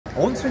I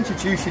want to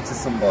introduce you to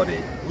somebody.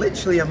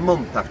 Literally a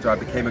month after I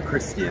became a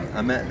Christian,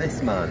 I met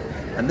this man.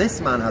 And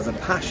this man has a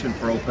passion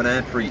for open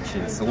air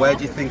preaching. So where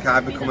do you think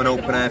I've become an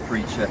open air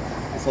preacher?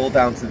 It's all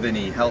down to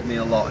Vinny. He helped me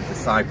a lot and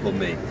discipled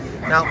me.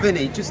 Now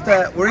Vinny,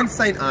 we're in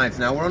St. Ives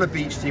now. We're on a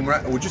beach team.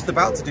 We're just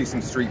about to do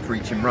some street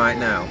preaching right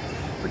now.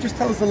 But just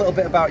tell us a little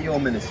bit about your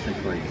ministry,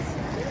 please.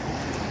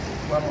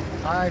 Well,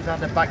 I've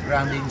had a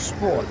background in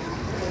sport,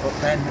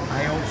 but then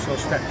I also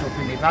stepped up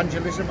in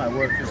evangelism. I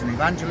work as an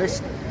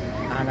evangelist,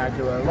 and I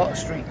do a lot of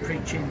street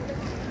preaching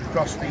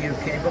across the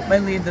UK, but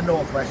mainly in the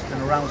northwest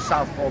and around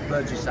Southport,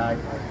 Merseyside,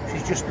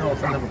 which is just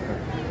north of Liverpool.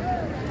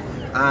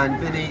 And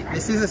Vinny,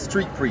 this is a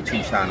street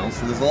preaching channel,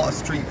 so there's a lot of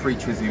street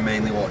preachers who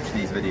mainly watch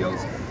these videos.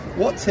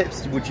 What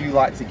tips would you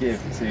like to give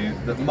to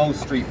that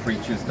most street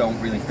preachers don't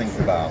really think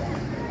about?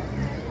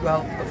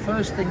 Well, the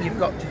first thing you've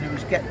got to do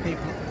is get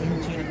people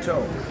into your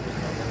talk,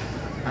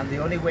 and the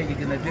only way you're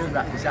going to do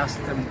that is ask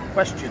them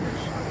questions,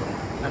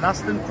 and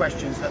ask them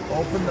questions that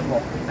open them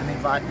up and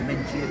invite them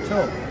into your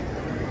talk.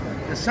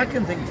 The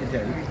second thing to do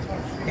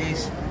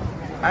is,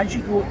 as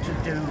you go up to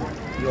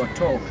do your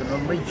talk and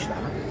unleash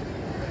that,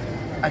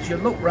 as you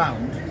look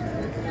round,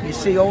 you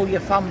see all your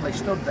family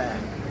stood there.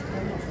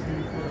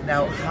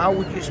 Now, how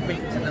would you speak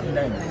to them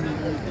then?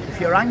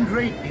 If you're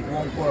angry, it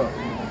won't work.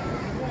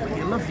 But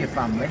you love your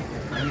family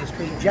and you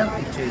speak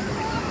gently to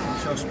them.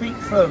 So speak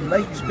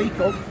firmly, speak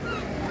up,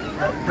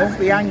 but don't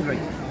be angry.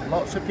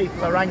 Lots of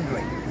people are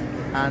angry,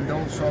 and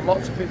also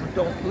lots of people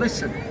don't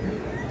listen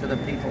to the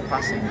people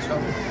passing. So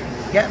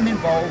get them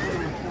involved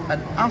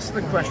and ask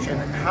the question,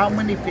 how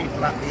many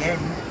people at the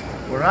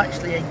end were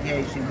actually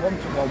engaged in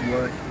one-to-one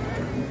work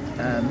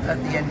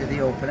at the end of the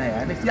open air?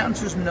 And if the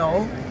answer is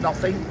no,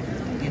 nothing,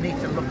 you need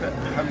to look at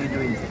how you're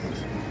doing things.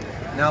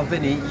 Now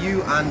Vinny,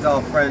 you and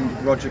our friend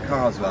Roger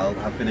Carswell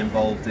have been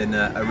involved in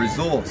a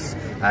resource.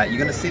 You're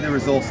going to see the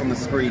resource on the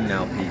screen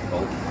now,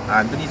 people,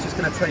 and Vinny's just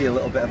going to tell you a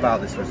little bit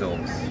about this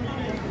resource.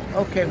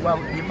 Okay, well,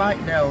 you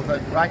might know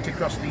that right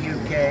across the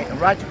UK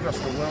and right across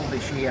the world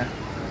this year,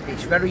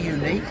 it's very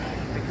unique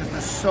because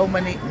there's so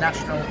many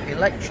national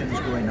elections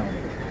going on.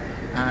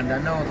 And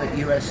I know that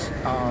US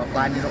are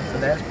lining up for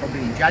theirs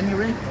probably in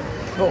January,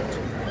 but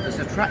there's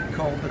a track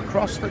called The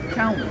Cross That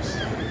Counts,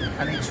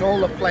 and it's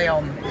all a play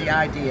on the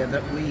idea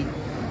that we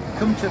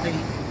come to the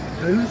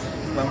booth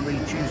when we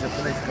choose a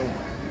political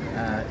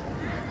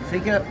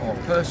figure or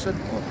person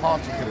or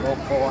party to vote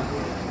for,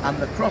 and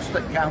the cross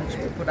that counts,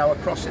 we put our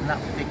cross in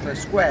that particular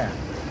square.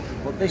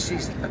 But this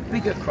is a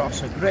bigger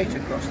cross, a greater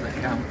cross that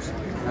counts,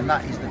 and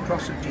that is the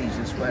cross of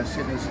Jesus, where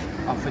sinners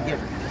are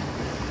forgiven.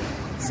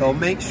 So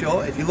make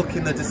sure, if you look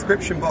in the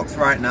description box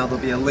right now,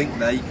 there'll be a link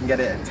there. You can get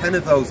it at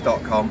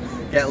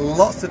 10ofthose.com. Get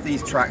lots of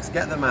these tracks,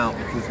 get them out,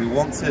 because we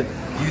want to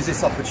use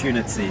this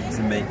opportunity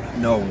to make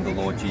known the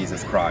Lord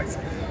Jesus Christ.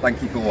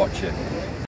 Thank you for watching.